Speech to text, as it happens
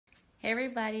Hey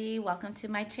everybody, welcome to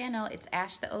my channel. It's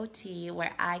Ash the OT,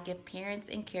 where I give parents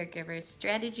and caregivers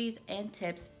strategies and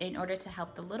tips in order to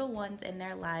help the little ones in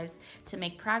their lives to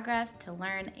make progress, to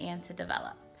learn, and to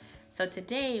develop. So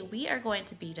today we are going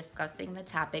to be discussing the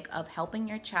topic of helping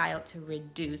your child to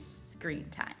reduce screen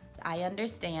time. I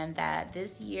understand that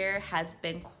this year has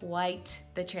been quite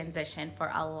the transition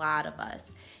for a lot of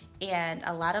us. And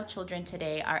a lot of children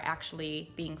today are actually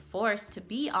being forced to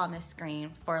be on the screen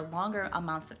for longer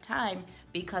amounts of time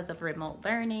because of remote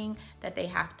learning that they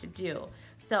have to do.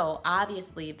 So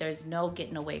obviously there's no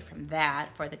getting away from that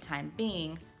for the time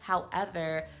being.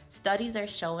 However, studies are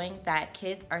showing that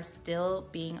kids are still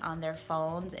being on their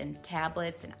phones and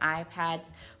tablets and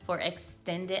iPads for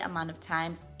extended amount of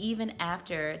times, even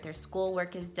after their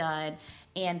schoolwork is done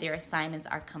and their assignments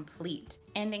are complete.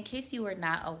 And in case you were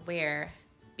not aware,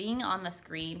 being on the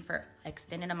screen for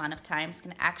extended amount of times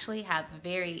can actually have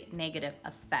very negative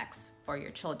effects for your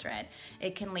children.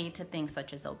 It can lead to things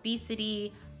such as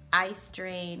obesity, eye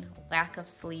strain, lack of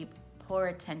sleep, poor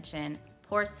attention,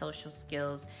 poor social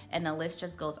skills, and the list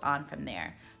just goes on from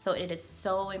there. So it is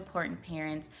so important,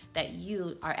 parents, that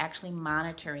you are actually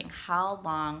monitoring how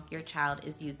long your child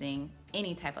is using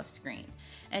any type of screen.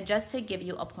 And just to give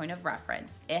you a point of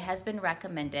reference, it has been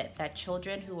recommended that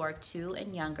children who are 2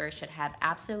 and younger should have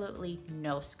absolutely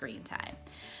no screen time.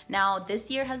 Now, this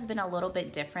year has been a little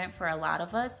bit different for a lot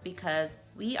of us because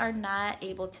we are not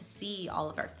able to see all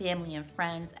of our family and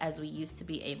friends as we used to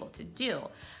be able to do.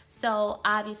 So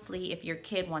obviously, if your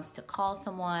kid wants to call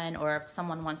someone, or if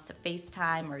someone wants to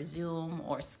FaceTime or Zoom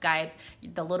or Skype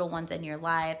the little ones in your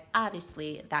life,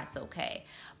 obviously that's okay.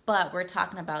 But we're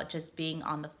talking about just being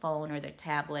on the phone or their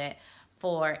tablet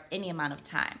for any amount of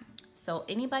time. So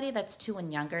anybody that's 2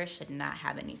 and younger should not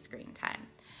have any screen time.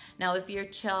 Now, if your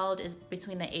child is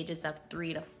between the ages of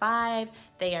 3 to 5,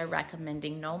 they are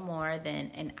recommending no more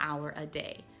than an hour a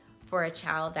day. For a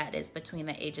child that is between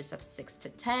the ages of 6 to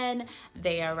 10,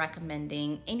 they are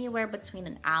recommending anywhere between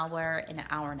an hour and an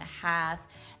hour and a half.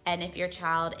 And if your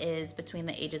child is between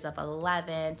the ages of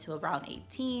 11 to around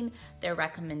 18, they're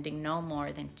recommending no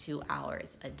more than 2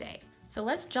 hours a day. So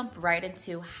let's jump right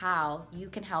into how you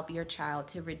can help your child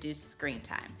to reduce screen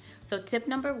time. So tip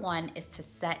number 1 is to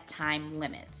set time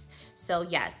limits. So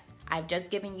yes, I've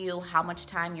just given you how much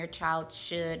time your child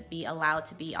should be allowed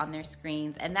to be on their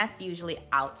screens, and that's usually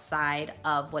outside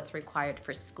of what's required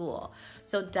for school.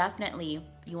 So definitely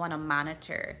you want to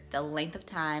monitor the length of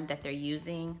time that they're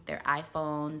using their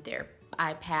iPhone, their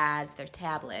iPads, their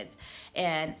tablets,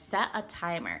 and set a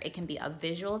timer. It can be a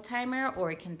visual timer,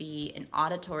 or it can be an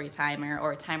auditory timer,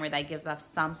 or a timer that gives off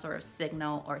some sort of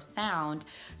signal or sound,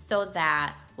 so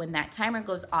that when that timer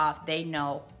goes off, they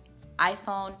know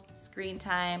iPhone screen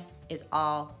time is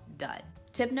all done.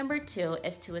 Tip number 2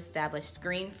 is to establish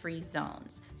screen-free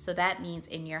zones. So that means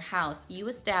in your house, you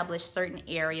establish certain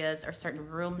areas or certain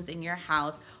rooms in your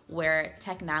house where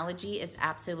technology is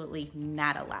absolutely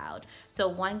not allowed. So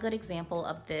one good example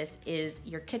of this is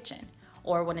your kitchen,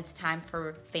 or when it's time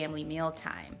for family meal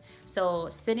time. So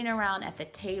sitting around at the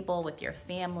table with your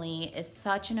family is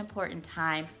such an important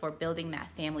time for building that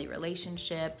family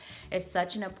relationship. It's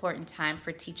such an important time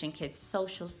for teaching kids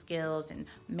social skills and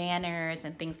manners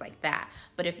and things like that.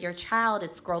 But if your child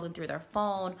is scrolling through their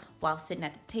phone while sitting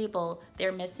at the table,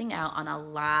 they're missing out on a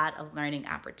lot of learning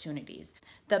opportunities.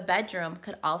 The bedroom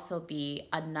could also be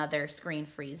another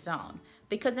screen-free zone,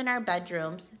 because in our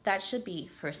bedrooms, that should be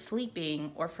for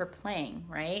sleeping or for playing,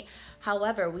 right?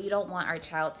 However, we don't want our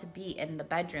child to be in the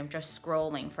bedroom just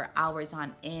scrolling for hours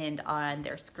on end on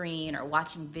their screen or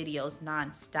watching videos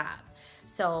nonstop.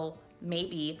 So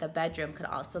maybe the bedroom could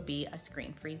also be a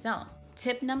screen-free zone.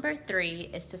 Tip number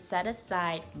 3 is to set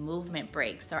aside movement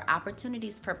breaks or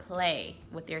opportunities for play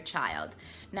with your child.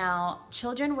 Now,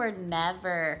 children were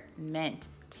never meant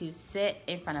to sit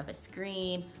in front of a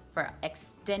screen for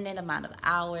extended amount of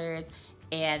hours,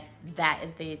 and that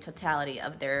is the totality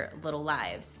of their little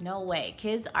lives. No way.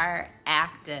 Kids are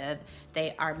active.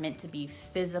 They are meant to be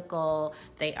physical.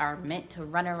 They are meant to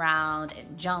run around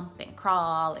and jump and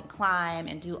crawl and climb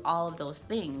and do all of those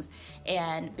things.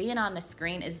 And being on the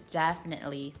screen is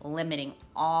definitely limiting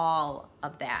all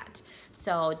of that.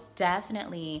 So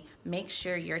definitely make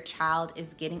sure your child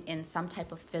is getting in some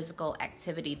type of physical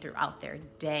activity throughout their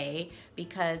day,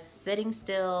 because sitting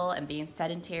still and being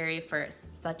sedentary for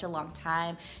such a long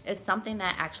time is something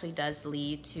that actually does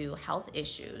lead to health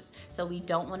issues. So we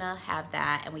don't want to have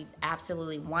that, and we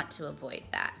absolutely want to avoid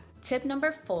that. Tip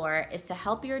number 4 is to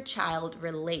help your child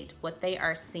relate what they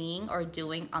are seeing or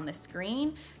doing on the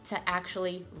screen to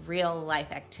actually real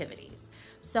life activities.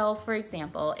 So for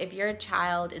example, if your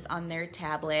child is on their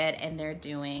tablet and they're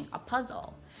doing a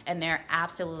puzzle, and they're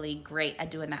absolutely great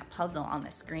at doing that puzzle on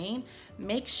the screen,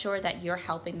 make sure that you're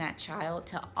helping that child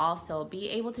to also be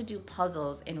able to do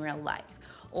puzzles in real life.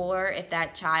 Or if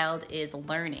that child is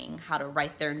learning how to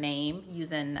write their name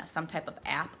using some type of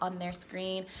app on their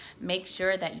screen, make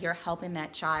sure that you're helping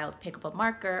that child pick up a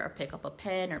marker or pick up a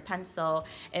pen or pencil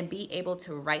and be able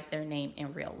to write their name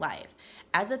in real life.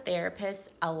 As a therapist,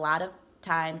 a lot of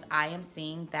times I am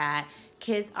seeing that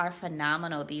kids are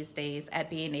phenomenal these days at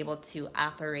being able to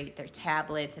operate their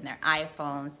tablets and their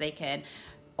iPhones. They can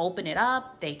open it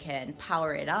up, they can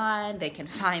power it on, they can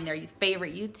find their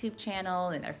favorite YouTube channel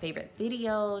and their favorite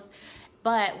videos.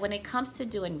 But when it comes to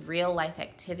doing real life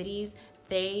activities,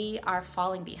 they are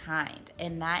falling behind,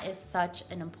 and that is such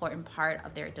an important part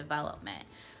of their development.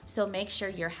 So make sure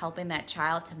you're helping that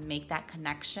child to make that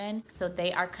connection so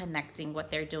they are connecting what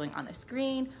they're doing on the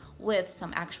screen with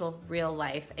some actual real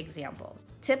life examples.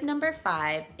 Tip number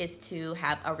 5 is to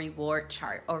have a reward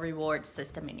chart or reward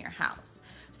system in your house.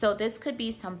 So this could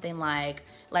be something like,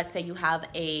 let's say you have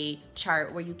a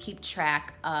chart where you keep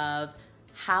track of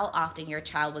how often your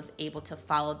child was able to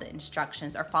follow the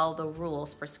instructions or follow the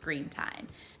rules for screen time.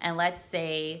 And let's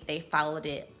say they followed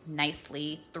it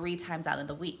nicely 3 times out of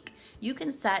the week. You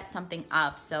can set something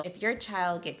up so if your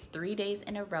child gets 3 days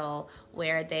in a row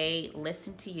where they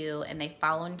listen to you and they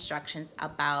follow instructions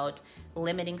about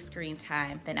limiting screen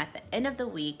time, then at the end of the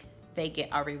week, they get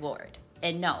a reward.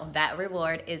 And no, that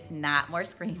reward is not more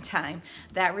screen time.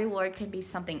 That reward can be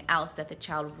something else that the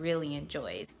child really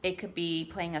enjoys. It could be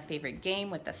playing a favorite game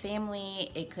with the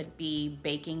family. It could be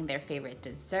baking their favorite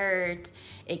dessert.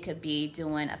 It could be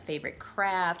doing a favorite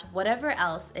craft. Whatever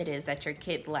else it is that your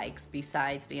kid likes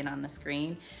besides being on the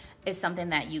screen is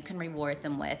something that you can reward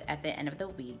them with at the end of the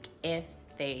week if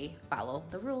they follow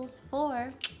the rules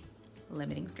for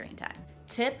limiting screen time.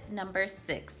 Tip number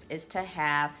 6 is to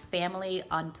have family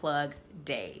unplug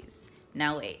days.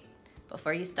 Now wait,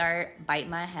 before you start biting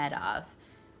my head off,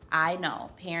 I know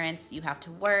parents, you have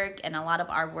to work, and a lot of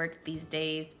our work these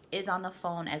days is on the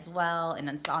phone as well, and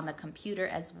it's on the computer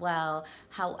as well.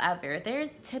 However,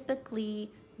 there's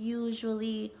typically,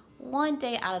 usually, 1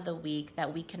 day out of the week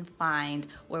that we can find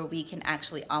where we can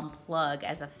actually unplug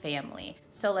as a family.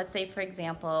 So let's say, for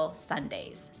example,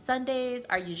 Sundays. Sundays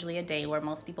are usually a day where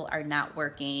most people are not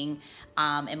working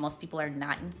and most people are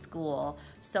not in school.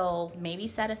 So maybe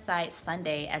set aside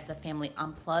Sunday as the family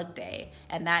unplug day.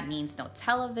 And that means no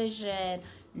television,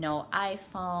 no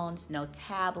iPhones, no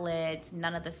tablets,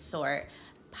 none of the sort.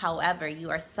 However, you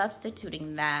are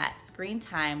substituting that screen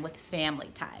time with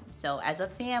family time. So as a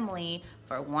family,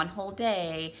 for 1 whole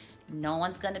day, no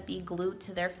one's gonna be glued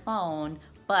to their phone,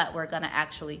 but we're gonna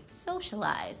actually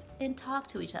socialize and talk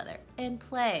to each other and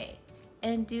play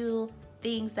and do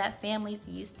things that families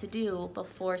used to do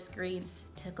before screens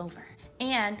took over.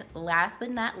 And last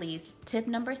but not least, tip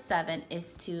number 7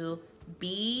 is to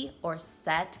be or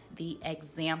set the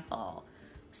example.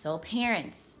 So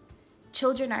parents,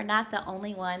 children are not the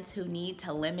only ones who need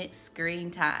to limit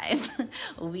screen time.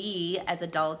 We as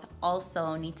adults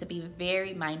also need to be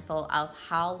very mindful of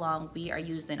how long we are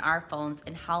using our phones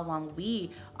and how long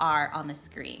we are on the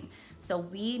screen. So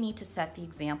we need to set the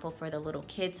example for the little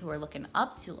kids who are looking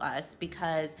up to us,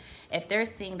 because if they're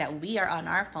seeing that we are on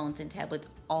our phones and tablets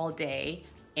all day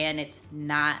and it's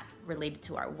not related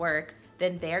to our work,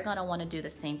 then they're gonna wanna do the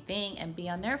same thing and be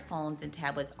on their phones and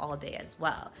tablets all day as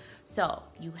well. So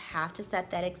you have to set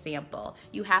that example.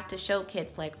 You have to show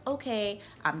kids like, okay,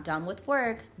 I'm done with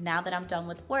work. Now that I'm done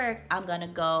with work, I'm gonna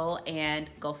go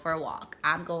for a walk.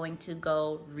 I'm going to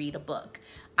go read a book.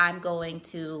 I'm going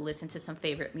to listen to some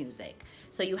favorite music.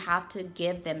 So you have to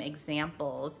give them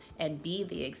examples and be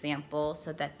the example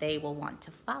so that they will want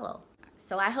to follow.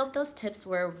 So I hope those tips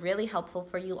were really helpful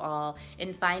for you all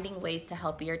in finding ways to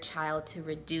help your child to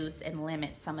reduce and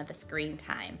limit some of the screen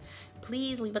time.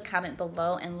 Please leave a comment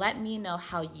below and let me know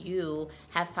how you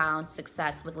have found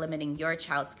success with limiting your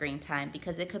child's screen time,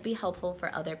 because it could be helpful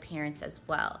for other parents as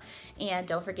well. And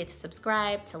don't forget to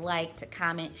subscribe, to like, to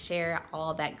comment, share,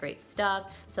 all that great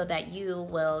stuff, so that you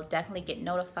will definitely get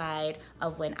notified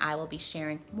of when I will be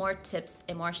sharing more tips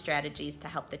and more strategies to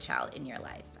help the child in your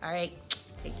life. All right,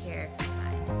 take care.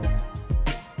 Bye.